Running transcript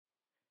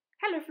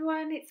Hello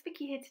everyone, it's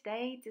Vicki here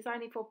today,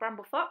 designing for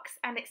Bramble Fox,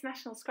 and it's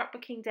National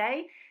Scrapbooking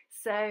Day.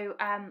 So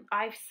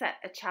I've set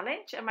a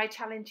challenge, and my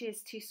challenge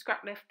is to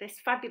scraplift this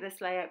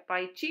fabulous layout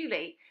by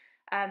Julie.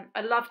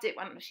 I loved it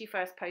when she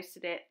first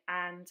posted it,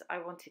 and I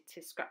wanted to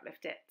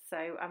scraplift it.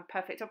 So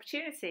perfect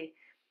opportunity.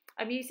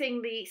 I'm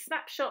using the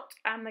Snapshot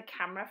and the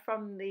camera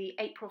from the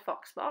April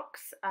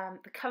FoxBox.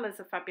 The colours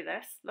are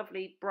fabulous,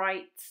 lovely,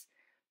 bright,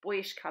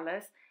 boyish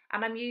colours,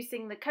 and I'm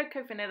using the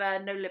Cocoa Vanilla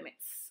No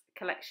Limits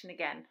collection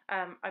again.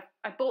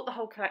 I bought the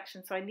whole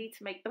collection, so I need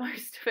to make the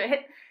most of it,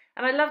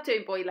 and I love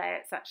doing boy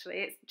layouts. Actually,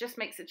 it just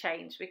makes a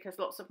change because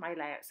lots of my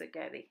layouts are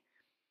girly.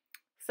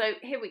 So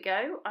here we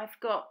go. I've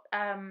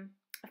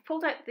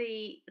pulled out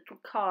the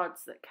little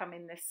cards that come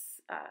in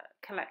this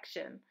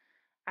collection,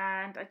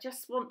 and I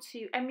just want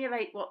to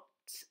emulate what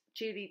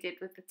Julie did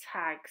with the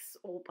tags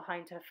all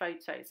behind her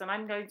photos, and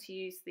I'm going to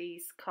use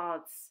these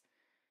cards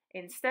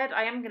instead.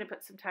 I am going to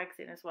put some tags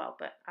in as well,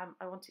 but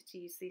I wanted to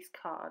use these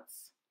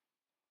cards.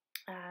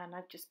 And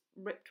I've just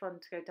ripped one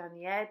to go down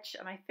the edge,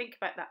 and I think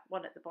about that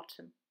one at the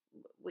bottom,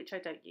 which I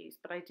don't use,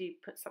 but I do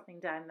put something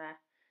down there.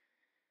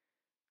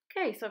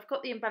 Okay, so I've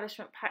got the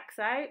embellishment pack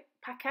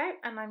out,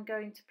 and I'm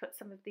going to put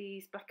some of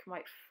these black and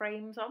white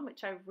frames on,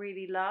 which I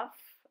really love.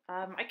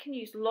 I can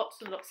use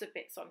lots and lots of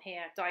bits on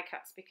here, die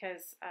cuts,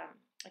 because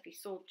if you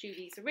saw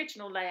Julie's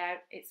original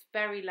layout, it's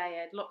very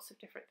layered, lots of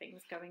different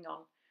things going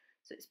on.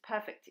 So it's a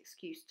perfect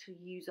excuse to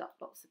use up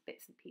lots of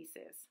bits and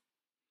pieces.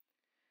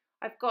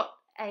 I've got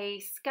a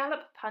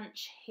scallop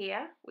punch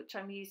here, which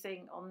I'm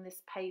using on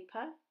this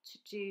paper to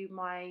do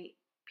my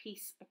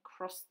piece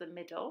across the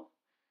middle,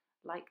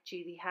 like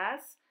Julie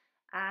has.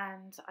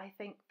 And I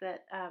think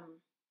that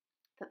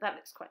that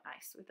looks quite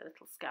nice with a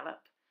little scallop.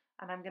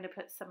 And I'm going to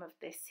put some of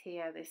this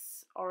here,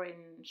 this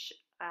orange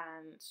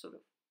and sort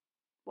of,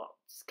 well,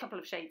 just a couple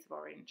of shades of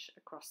orange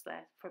across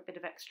there for a bit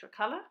of extra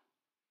colour.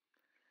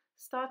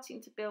 Starting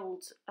to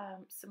build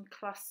some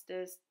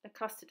clusters, a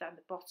cluster down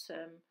the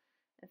bottom,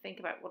 and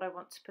think about what I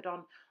want to put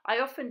on. I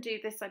often do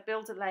this. I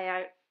build a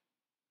layout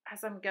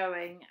as I'm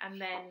going,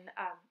 and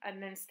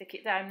then stick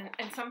it down.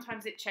 And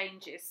sometimes it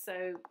changes,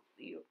 so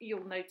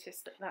you'll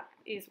notice that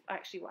is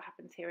actually what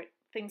happens here.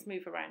 Things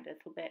move around a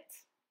little bit.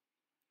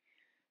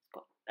 It's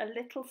got a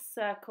little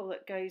circle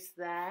that goes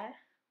there.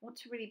 I want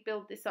to really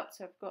build this up,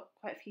 so I've got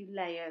quite a few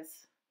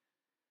layers.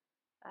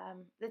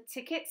 The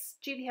tickets,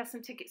 Julie has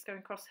some tickets going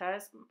across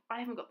hers. I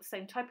haven't got the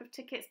same type of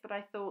tickets, but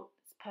I thought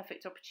it's a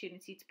perfect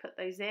opportunity to put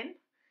those in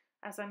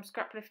as I'm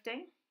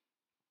scraplifting.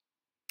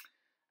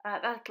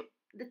 That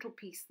little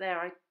piece there,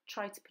 I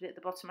tried to put it at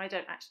the bottom. I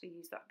don't actually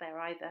use that there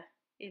either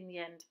in the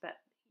end, but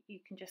you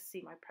can just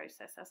see my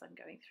process as I'm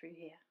going through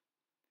here.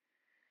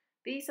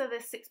 These are the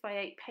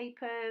 6x8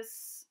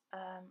 papers.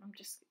 I'm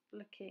just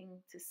looking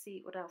to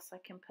see what else I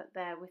can put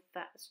there with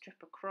that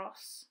strip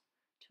across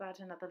to add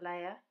another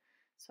layer.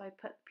 So I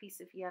put a piece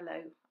of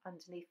yellow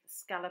underneath the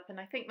scallop, and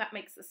I think that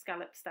makes the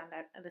scallop stand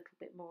out a little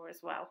bit more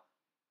as well,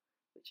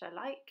 which I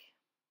like.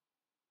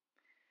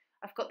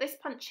 I've got this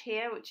punch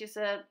here, which is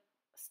a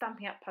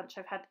Stampin' Up punch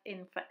I've had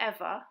in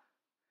forever,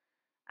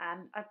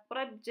 and what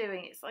I'm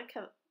doing, it's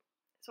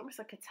almost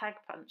like a tag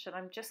punch, and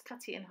I'm just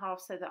cutting it in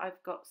half so that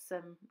I've got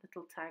some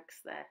little tags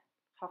there,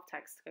 half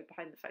tags to go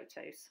behind the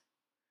photos,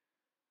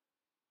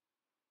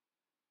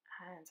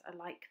 and I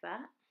like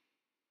that.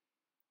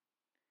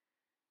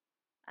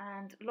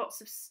 And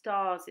lots of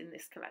stars in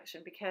this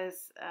collection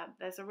because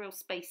there's a real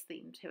space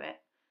theme to it,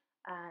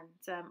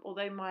 and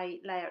although my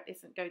layout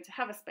isn't going to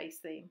have a space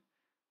theme,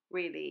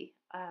 really,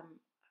 I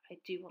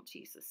do want to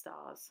use the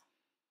stars.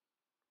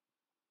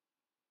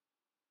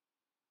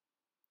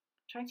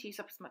 I'm trying to use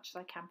up as much as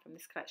I can from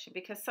this collection,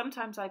 because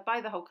sometimes I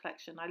buy the whole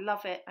collection, I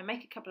love it, I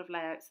make a couple of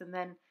layouts, and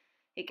then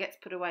it gets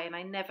put away and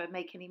I never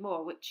make any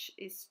more, which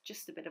is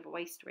just a bit of a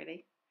waste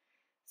really.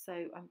 So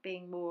I'm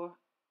being more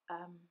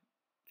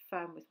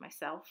firm with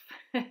myself.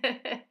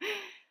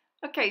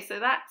 Okay, so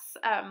that's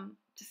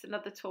just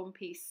another torn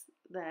piece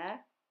there.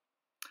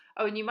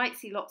 Oh, and you might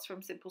see lots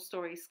from Simple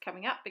Stories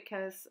coming up,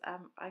 because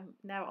I'm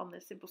now on the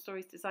Simple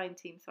Stories design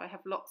team, so I have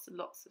lots and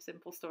lots of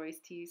Simple Stories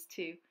to use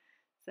too.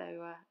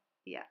 So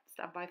yeah,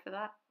 stand by for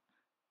that.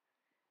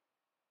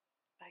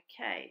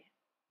 Okay,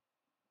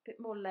 a bit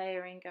more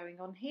layering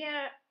going on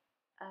here.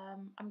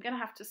 I'm going to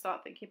have to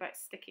start thinking about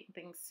sticking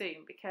things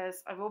soon,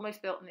 because I've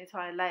almost built an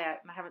entire layout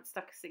and I haven't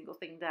stuck a single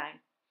thing down.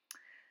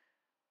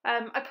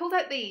 I pulled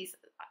out these.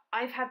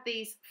 I've had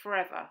these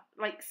forever,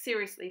 like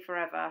seriously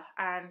forever,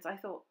 and I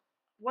thought,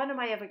 when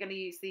am I ever going to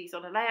use these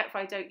on a layout if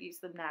I don't use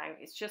them now?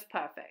 It's just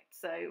perfect.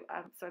 So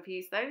I've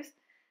used those.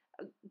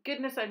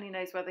 Goodness only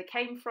knows where they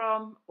came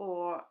from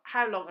or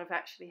how long I've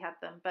actually had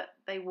them, but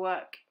they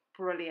work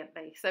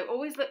brilliantly. So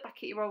always look back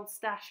at your old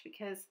stash,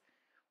 because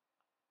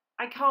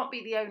I can't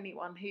be the only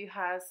one who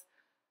has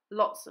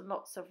lots and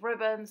lots of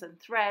ribbons and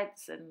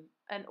threads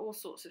and all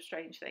sorts of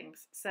strange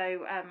things.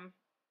 So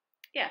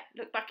yeah,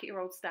 look back at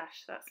your old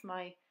stash. That's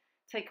my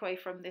takeaway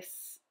from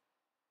this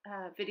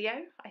video,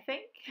 I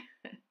think.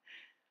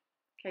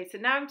 Okay, so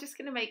now I'm just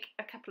going to make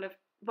a couple of,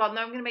 well,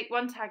 no, I'm going to make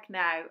one tag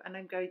now, and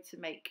I'm going to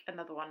make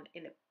another one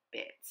in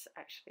bit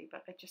actually,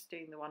 but I'm just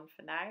doing the one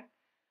for now.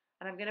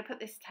 And I'm going to put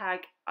this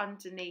tag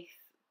underneath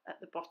at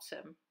the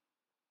bottom.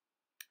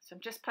 So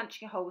I'm just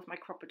punching a hole with my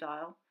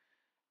crocodile,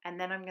 and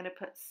then I'm going to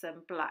put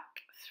some black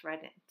thread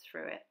in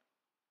through it.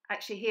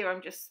 Actually here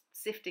I'm just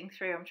sifting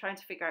through, I'm trying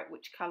to figure out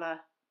which colour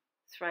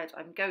thread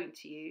I'm going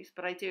to use,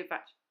 but I do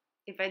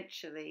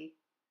eventually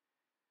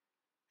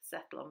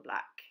settle on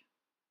black.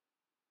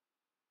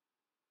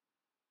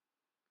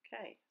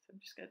 Okay, so I'm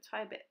just going to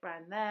tie a bit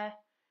around there,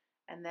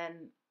 and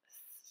then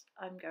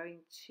I'm going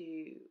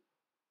to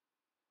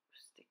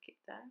stick it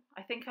down.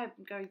 I think I'm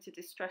going to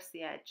distress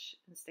the edge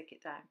and stick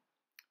it down,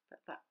 but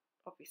that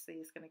obviously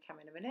is going to come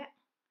in a minute.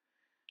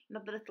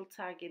 Another little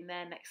tag in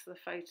there next to the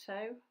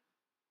photo.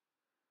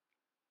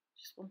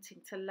 Just wanting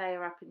to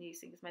layer up and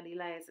using as many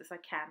layers as I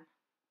can.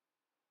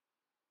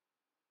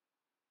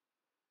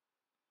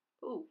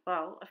 Oh,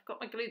 well, I've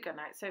got my glue gun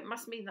out, so it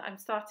must mean that I'm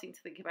starting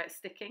to think about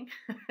sticking.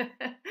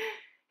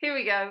 Here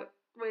we go.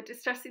 We're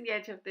distressing the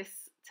edge of this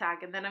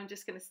tag, and then I'm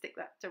just going to stick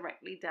that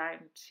directly down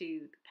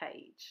to the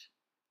page,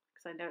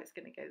 because I know it's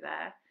going to go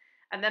there.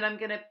 And then I'm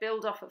going to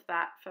build off of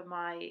that for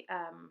my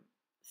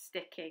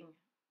sticking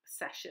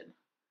session.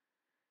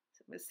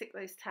 So I'm going to stick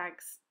those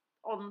tags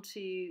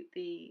onto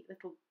the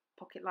little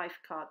pocket life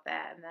card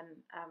there, and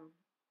then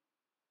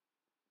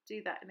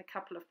do that in a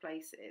couple of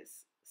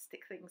places.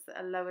 Stick things that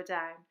are lower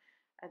down,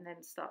 and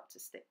then start to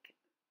stick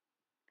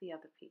the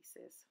other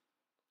pieces.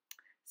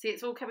 See,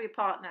 it's all coming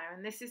apart now,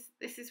 and this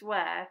is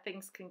where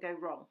things can go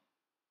wrong.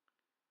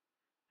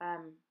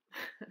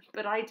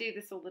 But I do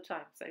this all the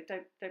time, so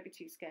don't be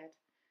too scared.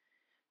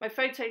 My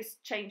photos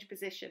change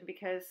position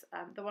because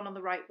the one on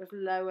the right was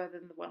lower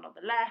than the one on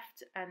the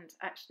left, and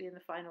actually in the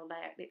final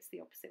layout it's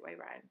the opposite way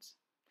round.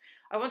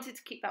 I wanted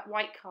to keep that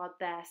white card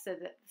there so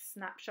that the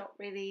snapshot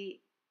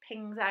really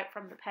pings out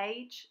from the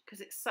page, because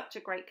it's such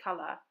a great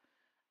colour,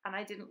 and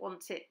I didn't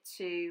want it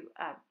to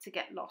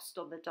get lost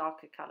on the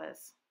darker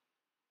colours.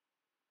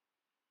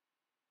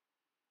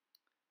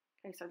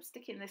 Okay, so I'm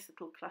sticking this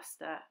little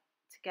cluster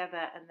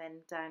together and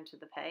then down to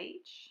the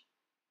page.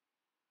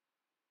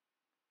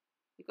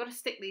 You've got to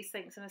stick these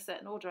things in a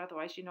certain order,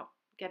 otherwise you're not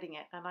getting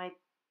it. And I a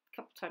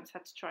couple of times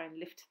had to try and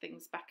lift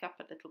things back up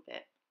a little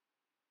bit.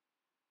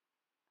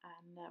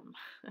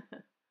 And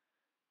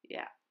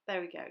yeah,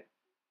 there we go.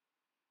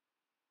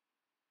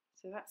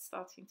 So that's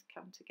starting to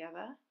come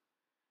together.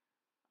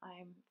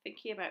 I'm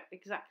thinking about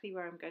exactly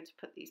where I'm going to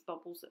put these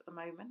bubbles at the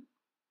moment.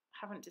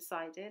 Haven't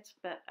decided,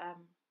 but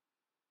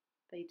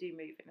they do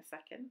move in a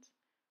second.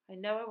 I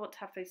know I want to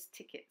have those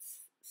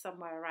tickets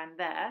somewhere around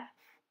there.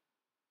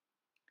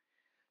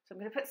 So I'm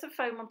going to put some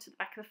foam onto the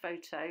back of the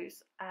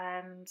photos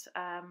and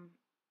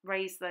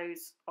raise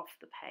those off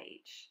the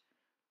page,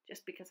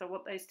 just because I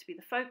want those to be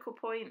the focal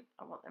point.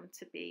 I want them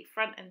to be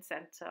front and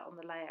centre on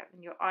the layout,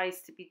 and your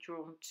eyes to be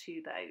drawn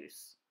to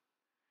those.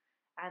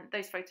 And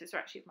those photos are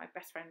actually of my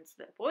best friend's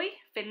little boy,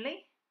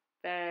 Finley.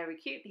 Very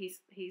cute.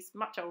 He's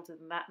much older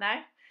than that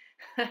now,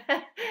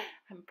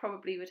 and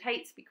probably would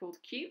hate to be called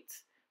cute,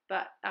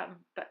 but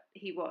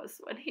he was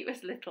when he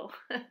was little.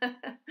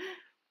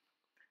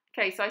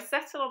 Okay, so I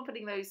settle on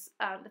putting those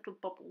little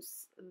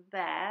bubbles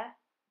there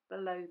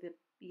below the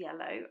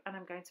yellow, and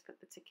I'm going to put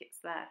the tickets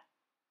there.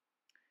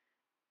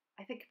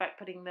 I think about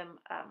putting them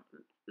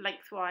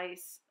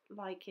lengthwise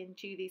like in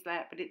Julie's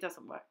layout, but it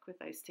doesn't work with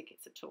those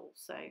tickets at all,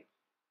 so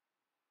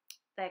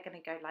they're going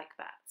to go like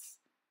that.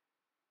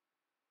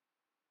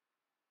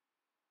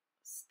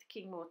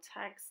 Sticking more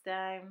tags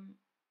down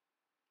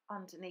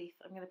underneath.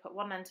 I'm going to put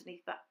one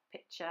underneath that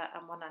picture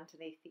and one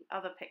underneath the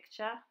other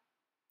picture,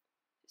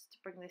 just to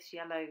bring this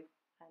yellow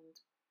and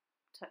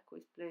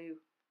turquoise blue,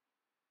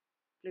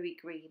 bluey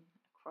green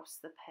across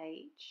the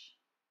page.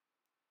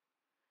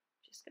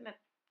 Just going to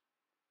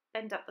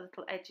bend up the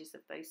little edges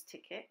of those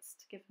tickets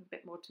to give them a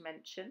bit more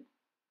dimension.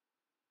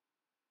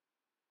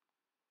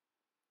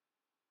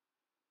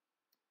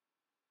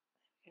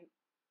 There we go.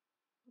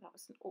 That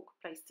was an awkward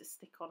place to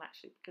stick on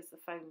actually, because the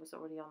foam was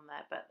already on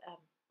there, but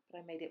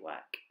I made it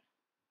work.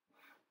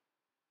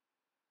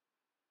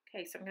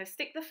 Okay, so I'm going to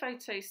stick the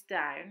photos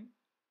down,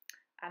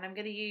 and I'm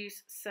going to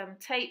use some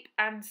tape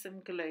and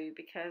some glue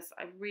because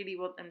I really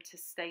want them to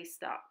stay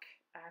stuck,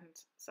 and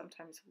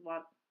sometimes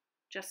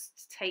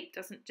just tape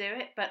doesn't do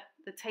it, but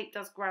the tape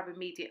does grab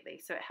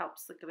immediately, so it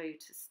helps the glue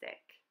to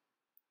stick.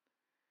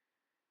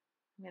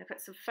 I'm going to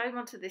put some foam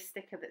onto this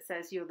sticker that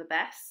says "You're the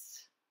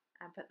best,"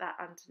 and put that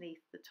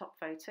underneath the top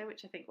photo,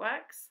 which I think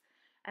works.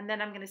 And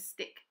then I'm going to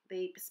stick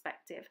the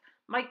perspective.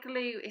 My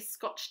glue is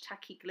Scotch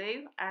tacky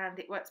glue, and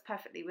it works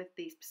perfectly with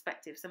these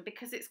perspectives. And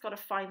because it's got a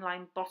fine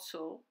line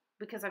bottle,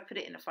 because I put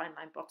it in a fine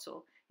line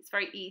bottle, it's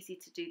very easy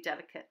to do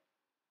delicate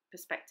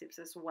perspectives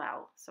as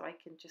well. So I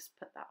can just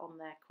put that on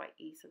there quite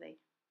easily.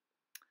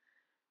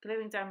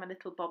 Gluing down my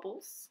little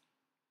bubbles.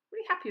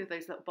 Really happy with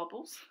those little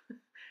bubbles.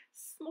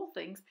 Small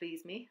things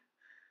please me.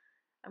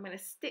 I'm going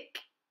to stick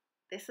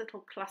this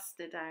little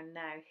cluster down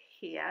now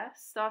here,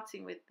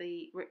 starting with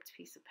the ripped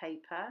piece of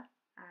paper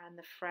and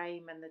the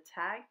frame and the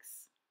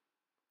tags.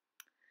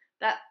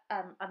 That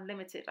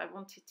unlimited I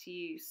wanted to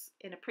use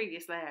in a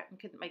previous layout and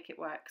couldn't make it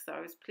work, so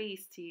I was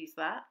pleased to use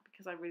that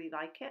because I really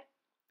like it.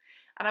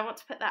 And I want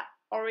to put that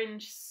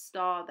orange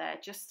star there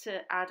just to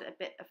add a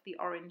bit of the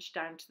orange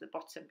down to the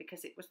bottom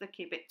because it was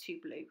looking a bit too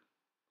blue.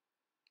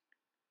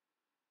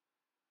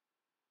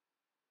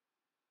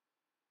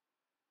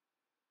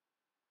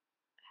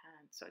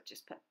 And so I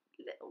just put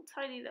a little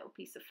tiny little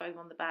piece of foam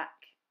on the back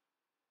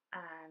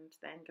and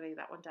then glue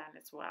that one down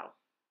as well.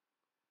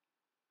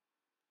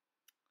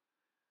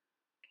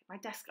 Okay, my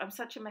desk, I'm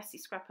such a messy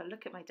scrapper.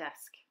 Look at my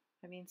desk.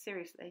 I mean,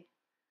 seriously.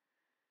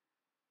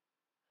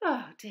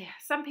 Oh dear,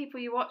 some people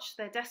you watch,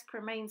 their desk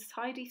remains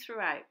tidy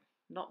throughout.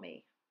 Not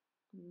me.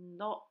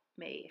 Not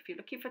me. If you're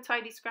looking for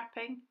tidy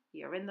scrapping,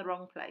 you're in the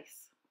wrong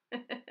place.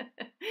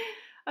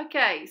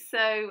 Okay,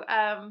 so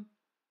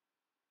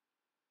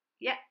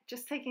yeah,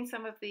 just taking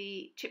some of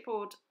the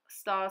chipboard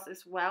stars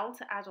as well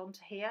to add onto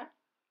here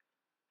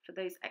for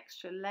those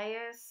extra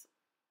layers,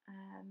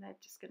 and they're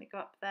just going to go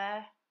up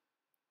there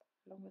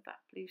along with that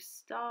blue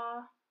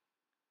star.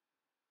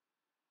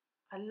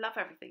 I love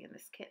everything in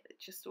this kit. It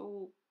just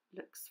all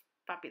looks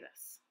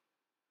fabulous.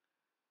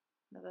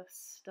 Another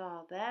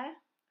star there.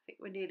 I think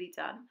we're nearly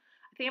done.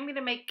 I think I'm going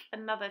to make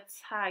another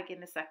tag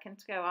in a second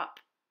to go up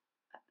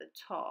at the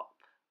top.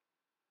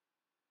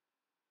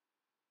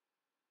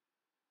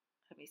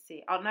 Let me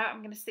see. Oh no, I'm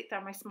going to stick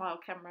down my smile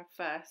camera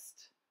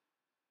first,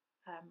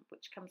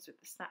 which comes with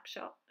the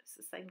Snapshot. It's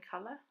the same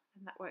colour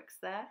and that works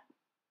there.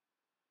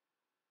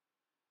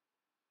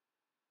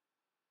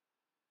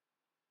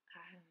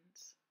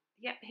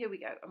 Yep, here we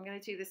go. I'm going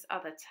to do this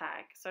other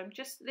tag. So I'm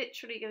just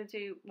literally going to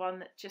do one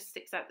that just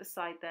sticks out the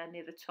side there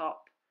near the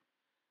top.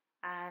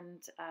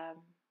 And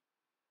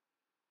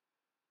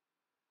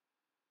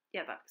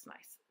yeah, that looks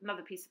nice.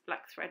 Another piece of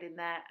black thread in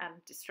there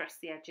and distress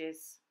the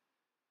edges.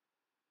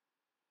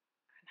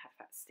 And have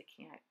that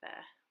sticking out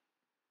there.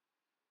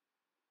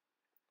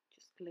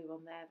 Just glue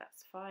on there,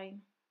 that's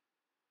fine.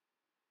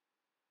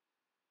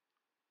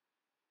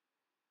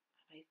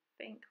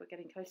 I think we're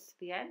getting close to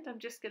the end. I'm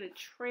just going to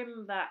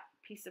trim that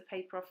piece of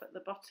paper off at the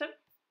bottom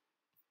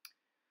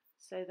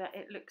so that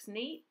it looks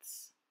neat,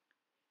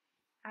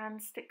 and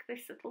stick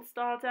this little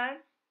star down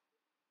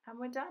and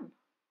we're done.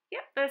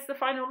 Yep, there's the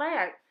final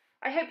layout.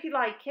 I hope you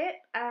like it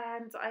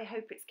and I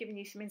hope it's given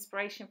you some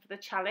inspiration for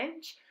the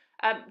challenge.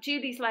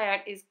 Julie's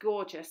layout is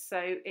gorgeous,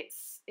 so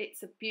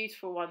it's a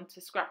beautiful one to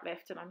scrap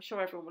lift and I'm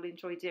sure everyone will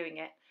enjoy doing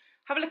it.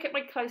 Have a look at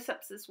my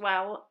close-ups as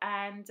well,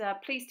 and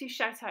please do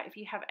shout out if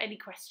you have any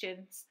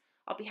questions.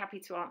 I'll be happy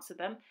to answer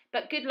them.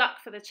 But good luck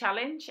for the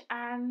challenge,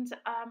 and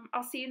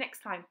I'll see you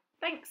next time.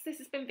 Thanks, this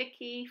has been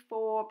Vicki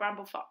for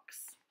Bramble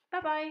Fox.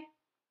 Bye-bye.